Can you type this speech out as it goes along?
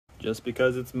Just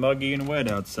because it's muggy and wet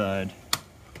outside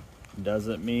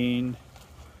doesn't mean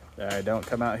that I don't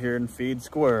come out here and feed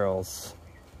squirrels.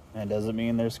 And doesn't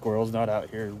mean there's squirrels not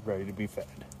out here ready to be fed.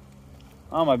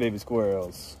 Oh, my baby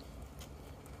squirrels.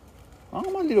 Oh,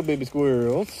 my little baby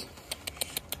squirrels.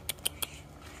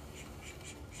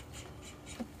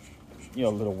 You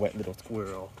little wet little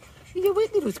squirrel. You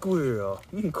wet little squirrel.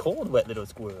 You cold wet little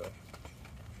squirrel.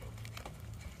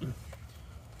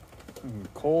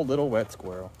 Cold little wet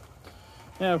squirrel.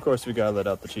 Yeah, of course we gotta let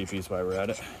out the cheapies while we're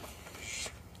at it.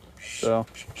 So,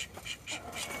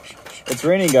 it's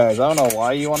raining, guys. I don't know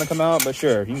why you want to come out, but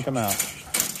sure, you can come out.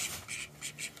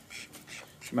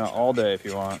 Come out all day if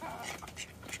you want.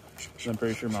 I'm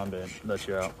pretty sure Mom did let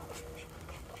you out.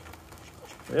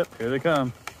 Yep, here they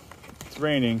come. It's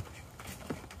raining,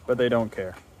 but they don't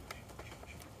care.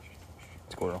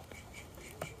 Squirrel.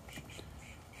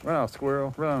 Run off,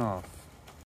 squirrel. Run off.